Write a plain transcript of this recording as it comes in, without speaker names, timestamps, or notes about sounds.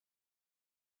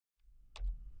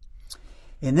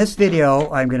In this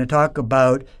video, I'm going to talk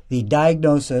about the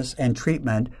diagnosis and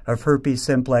treatment of herpes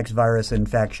simplex virus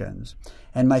infections.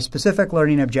 And my specific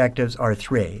learning objectives are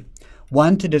three.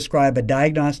 One, to describe a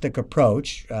diagnostic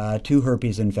approach to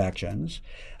herpes infections.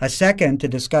 A second, to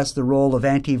discuss the role of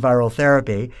antiviral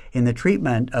therapy in the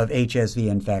treatment of HSV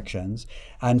infections.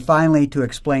 And finally, to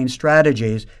explain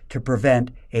strategies to prevent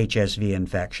HSV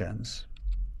infections.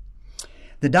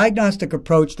 The diagnostic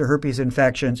approach to herpes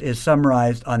infections is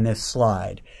summarized on this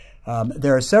slide.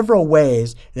 There are several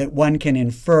ways that one can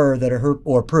infer that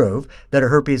or prove that a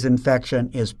herpes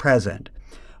infection is present.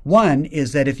 One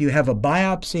is that if you have a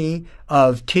biopsy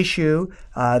of tissue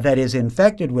that is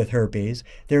infected with herpes,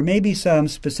 there may be some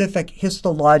specific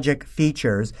histologic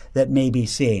features that may be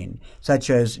seen,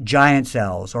 such as giant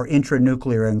cells or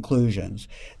intranuclear inclusions.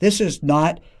 This is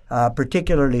not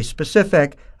particularly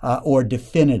specific or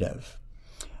definitive.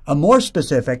 A more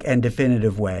specific and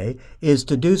definitive way is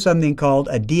to do something called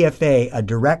a DFA, a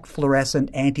direct fluorescent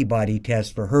antibody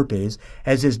test for herpes,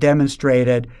 as is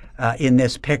demonstrated in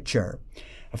this picture.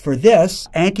 For this,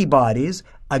 antibodies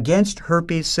against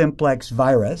herpes simplex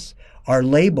virus are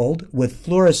labeled with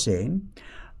fluorescein.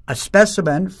 A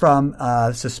specimen from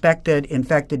a suspected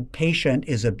infected patient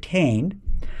is obtained.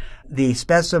 The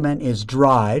specimen is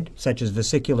dried, such as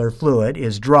vesicular fluid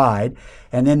is dried,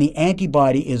 and then the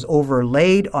antibody is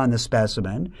overlaid on the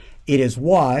specimen. It is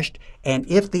washed, and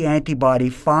if the antibody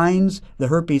finds the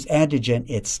herpes antigen,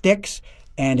 it sticks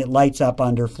and it lights up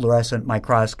under fluorescent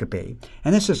microscopy.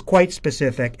 And this is quite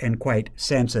specific and quite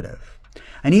sensitive.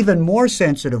 An even more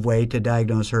sensitive way to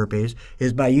diagnose herpes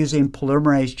is by using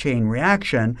polymerase chain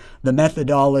reaction, the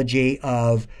methodology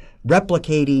of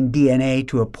replicating DNA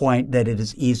to a point that it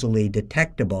is easily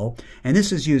detectable. And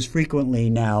this is used frequently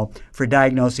now for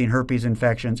diagnosing herpes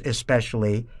infections,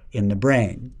 especially in the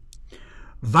brain.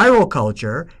 Viral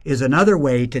culture is another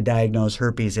way to diagnose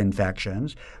herpes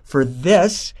infections. For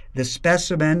this, the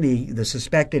specimen, the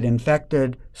suspected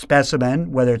infected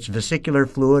specimen, whether it's vesicular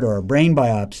fluid or a brain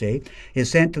biopsy, is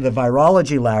sent to the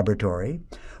virology laboratory,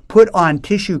 put on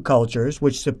tissue cultures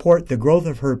which support the growth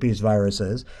of herpes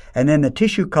viruses, and then the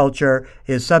tissue culture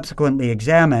is subsequently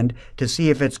examined to see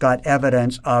if it's got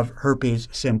evidence of herpes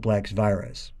simplex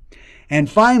virus. And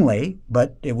finally,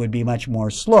 but it would be much more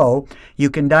slow, you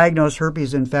can diagnose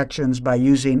herpes infections by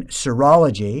using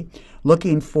serology,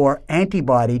 looking for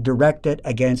antibody directed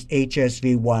against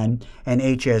Hsv I and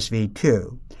Hsv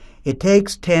II. It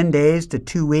takes 10 days to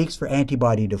 2 weeks for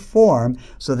antibody to form,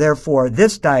 so therefore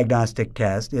this diagnostic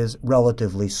test is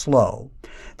relatively slow.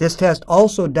 This test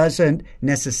also doesn't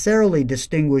necessarily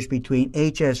distinguish between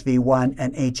Hsv I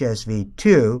and Hsv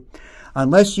II,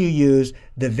 unless you use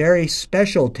the very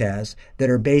special tests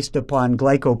that are based upon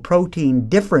glycoprotein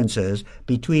differences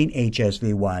between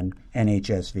Hsv I and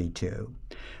Hsv II.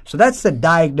 So that's the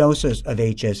diagnosis of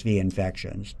HSV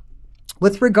infections.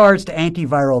 With regards to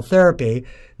antiviral therapy,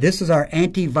 this is our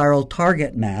antiviral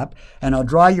target map, and I'll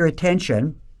draw your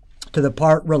attention to the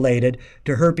part related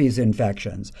to herpes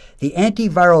infections. The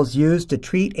antivirals used to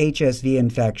treat HSV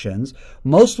infections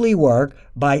mostly work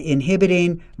by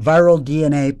inhibiting viral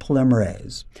DNA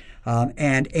polymerase.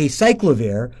 And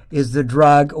acyclovir is the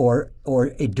drug, or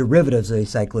derivatives of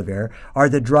acyclovir, are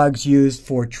the drugs used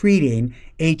for treating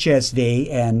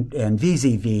HSV and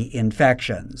VZV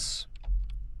infections.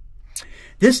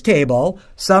 This table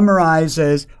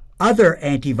summarizes other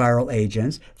antiviral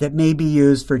agents that may be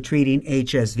used for treating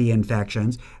HSV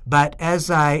infections, but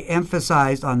as I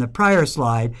emphasized on the prior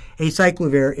slide,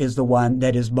 acyclovir is the one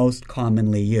that is most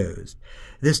commonly used.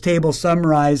 This table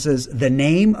summarizes the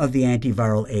name of the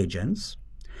antiviral agents,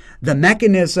 the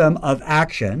mechanism of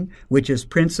action, which is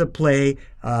principally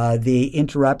the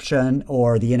interruption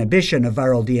or the inhibition of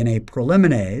viral DNA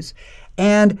proliminase,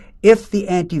 and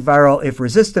if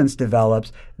resistance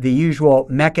develops, the usual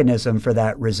mechanism for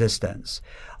that resistance.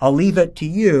 I'll leave it to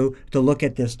you to look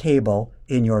at this table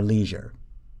in your leisure.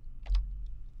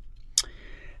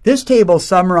 This table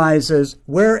summarizes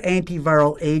where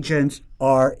antiviral agents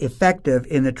are effective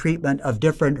in the treatment of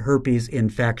different herpes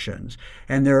infections.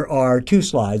 And there are two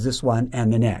slides, this one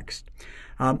and the next.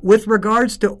 With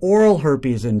regards to oral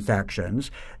herpes infections,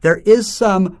 there is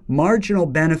some marginal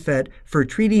benefit for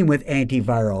treating with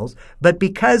antivirals, but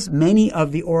because many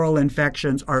of the oral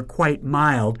infections are quite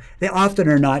mild, they often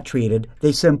are not treated.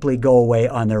 They simply go away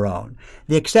on their own.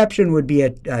 The exception would be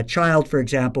a child, for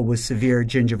example, with severe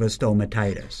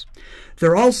gingivostomatitis.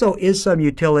 There also is some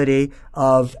utility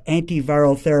of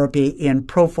antiviral therapy in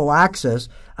prophylaxis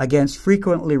against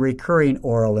frequently recurring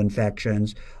oral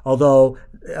infections, although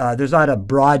there's not a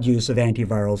broad use of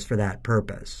antivirals for that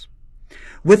purpose.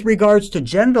 With regards to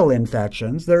genital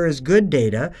infections, there is good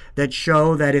data that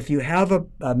show that if you have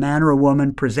a man or a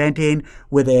woman presenting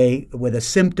with a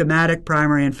symptomatic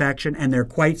primary infection and they're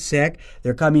quite sick,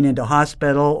 they're coming into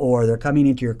hospital or they're coming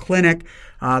into your clinic,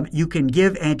 you can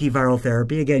give antiviral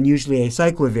therapy, again, usually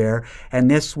acyclovir,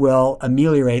 and this will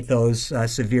ameliorate those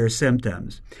severe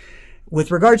symptoms. With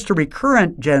regards to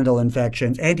recurrent genital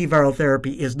infections, antiviral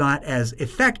therapy is not as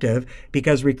effective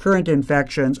because recurrent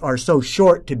infections are so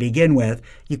short to begin with,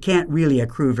 you can't really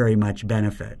accrue very much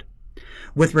benefit.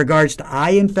 With regards to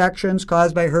eye infections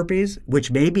caused by herpes,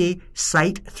 which may be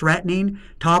sight-threatening,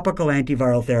 topical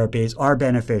antiviral therapies are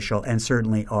beneficial and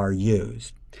certainly are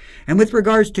used. And with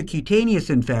regards to cutaneous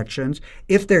infections,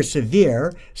 if they're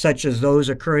severe, such as those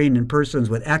occurring in persons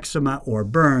with eczema or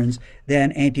burns,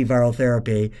 then antiviral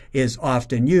therapy is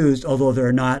often used, although there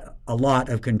are not a lot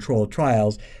of controlled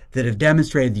trials that have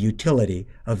demonstrated the utility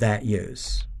of that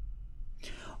use.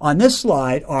 On this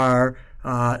slide are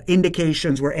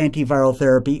indications where antiviral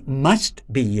therapy must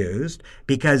be used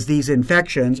because these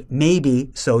infections may be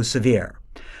so severe.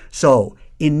 So,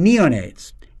 in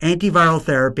neonates, antiviral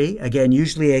therapy, again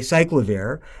usually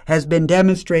acyclovir, has been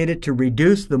demonstrated to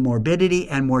reduce the morbidity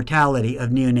and mortality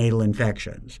of neonatal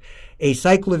infections.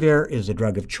 Acyclovir is a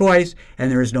drug of choice,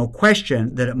 and there is no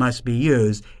question that it must be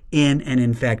used in an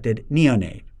infected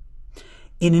neonate.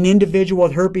 In an individual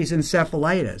with herpes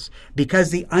encephalitis,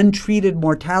 because the untreated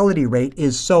mortality rate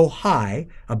is so high,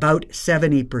 about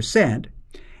 70%,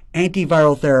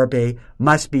 antiviral therapy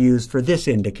must be used for this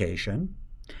indication.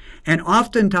 And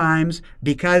oftentimes,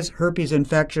 because herpes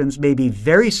infections may be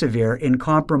very severe in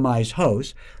compromised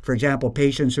hosts, for example,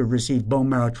 patients who receive bone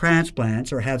marrow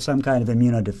transplants or have some kind of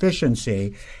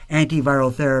immunodeficiency,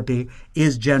 antiviral therapy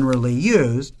is generally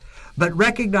used. But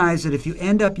recognize that if you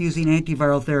end up using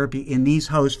antiviral therapy in these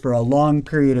hosts for a long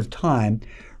period of time,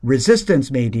 resistance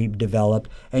may be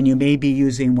developed, and you may be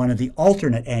using one of the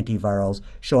alternate antivirals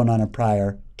shown on a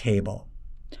prior table.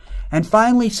 And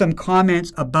finally, some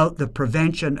comments about the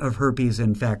prevention of herpes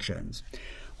infections.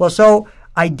 Well, so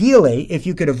ideally, if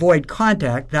you could avoid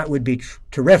contact, that would be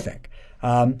terrific.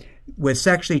 With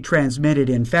sexually transmitted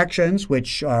infections,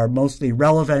 which are mostly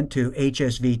relevant to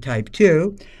Hsv type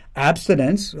 2,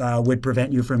 abstinence would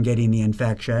prevent you from getting the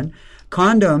infection.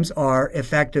 Condoms are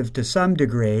effective to some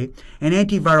degree, and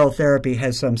antiviral therapy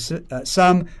has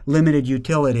some limited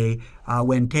utility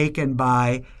when taken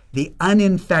by the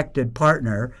uninfected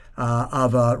partner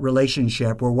of a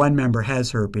relationship where one member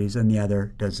has herpes and the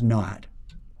other does not.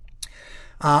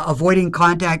 Avoiding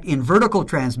contact in vertical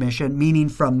transmission, meaning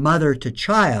from mother to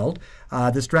child,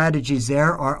 the strategies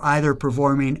there are either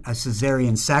performing a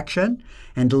cesarean section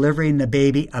and delivering the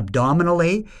baby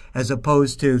abdominally as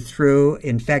opposed to through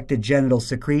infected genital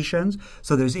secretions.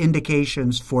 So there's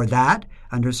indications for that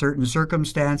under certain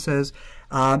circumstances.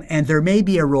 And there may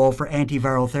be a role for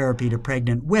antiviral therapy to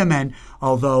pregnant women,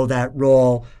 although that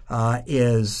role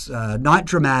is not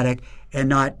dramatic and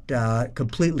not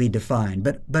completely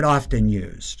defined, but often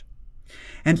used.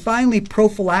 And finally,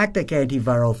 prophylactic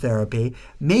antiviral therapy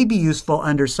may be useful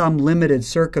under some limited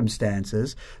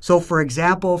circumstances. So, for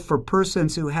example, for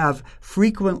persons who have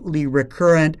frequently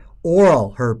recurrent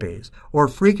oral herpes or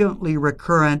frequently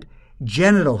recurrent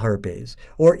genital herpes,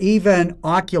 or even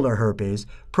ocular herpes,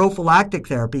 prophylactic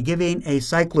therapy, giving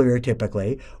acyclovir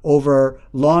typically over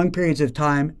long periods of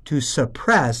time to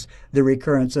suppress the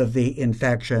recurrence of the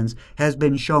infections, has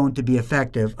been shown to be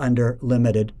effective under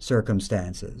limited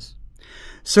circumstances.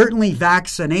 Certainly,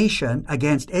 vaccination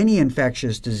against any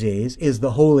infectious disease is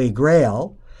the holy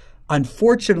grail.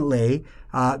 Unfortunately,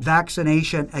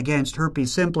 vaccination against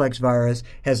herpes simplex virus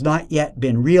has not yet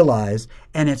been realized,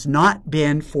 and it's not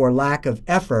been for lack of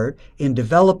effort in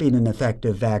developing an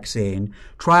effective vaccine.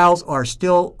 Trials are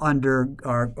still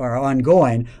are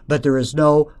ongoing, but there is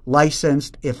no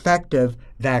licensed effective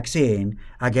vaccine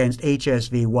against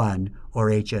Hsv I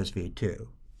or Hsv II.